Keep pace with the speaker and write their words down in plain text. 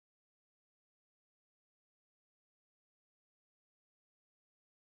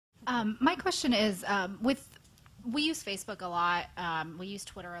My question is, we use Facebook a lot, we use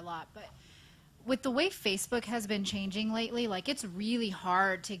Twitter a lot, but with the way Facebook has been changing lately, like it's really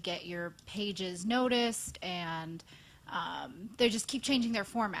hard to get your pages noticed, and they just keep changing their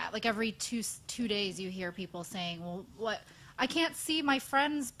format. Like every two days you hear people saying, well, what, I can't see my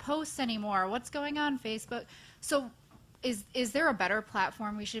friends' posts anymore. What's going on, Facebook? So is there a better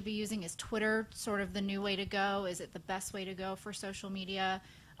platform we should be using? Is Twitter sort of the new way to go? Is it the best way to go for social media?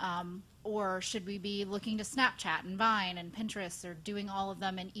 Or should we be looking to Snapchat and Vine and Pinterest, or doing all of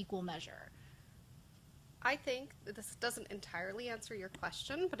them in equal measure? I think that this doesn't entirely answer your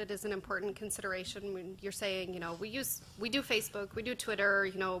question, but it is an important consideration when you're saying, you know, we do Facebook, we do Twitter,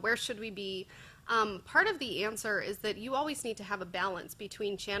 you know, where should we be? Part of the answer is that you always need to have a balance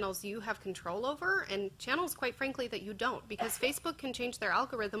between channels you have control over and channels, quite frankly, that you don't, because Facebook can change their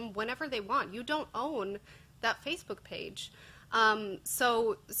algorithm whenever they want. You don't own that Facebook page.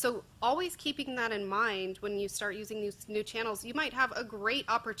 So always keeping that in mind when you start using these new channels, you might have a great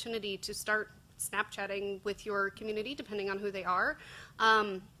opportunity to start Snapchatting with your community, depending on who they are.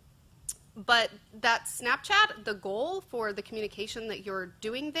 But that Snapchat, the goal for the communication that you're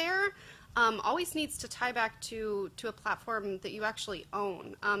doing there, always needs to tie back to a platform that you actually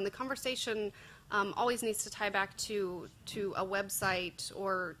own. The conversation always needs to tie back to a website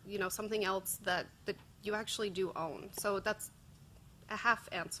or, you know, something else that you actually do own. So that's a half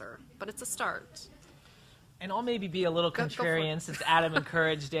answer, but it's a start. And I'll maybe be a little contrarian since Adam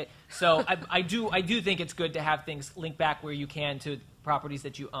encouraged it. So I do think it's good to have things link back where you can to properties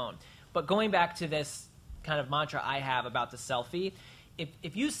that you own. But going back to this kind of mantra I have about the selfie,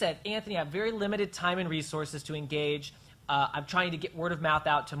 if you said, Anthony, I have very limited time and resources to engage, I'm trying to get word of mouth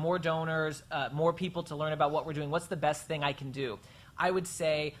out to more donors, more people to learn about what we're doing, what's the best thing I can do? I would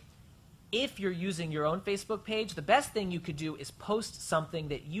say, if you're using your own Facebook page, the best thing you could do is post something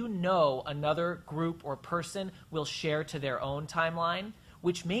that you know another group or person will share to their own timeline,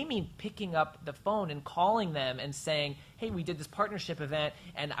 which may mean picking up the phone and calling them and saying, hey, we did this partnership event,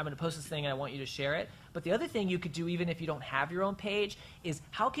 and I'm going to post this thing, and I want you to share it. But the other thing you could do, even if you don't have your own page, is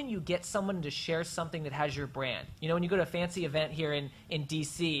how can you get someone to share something that has your brand? You know, when you go to a fancy event here in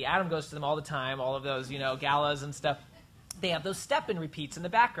D.C., Adam goes to them all the time, all of those, you know, galas and stuff. They have those step-in repeats in the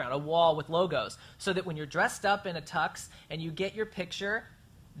background, a wall with logos, so that when you're dressed up in a tux and you get your picture,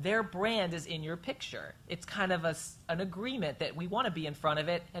 their brand is in your picture. It's kind of an agreement that we want to be in front of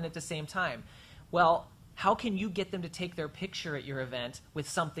it and at the same time. Well, how can you get them to take their picture at your event with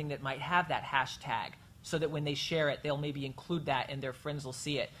something that might have that hashtag so that when they share it, they'll maybe include that and their friends will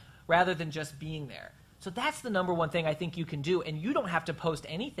see it, rather than just being there? So that's the number one thing I think you can do, and you don't have to post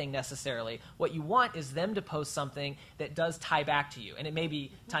anything necessarily. What you want is them to post something that does tie back to you, and it may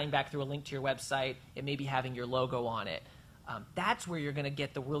be tying back through a link to your website. It may be having your logo on it. That's where you're going to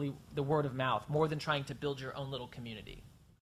get the word of mouth, more than trying to build your own little community.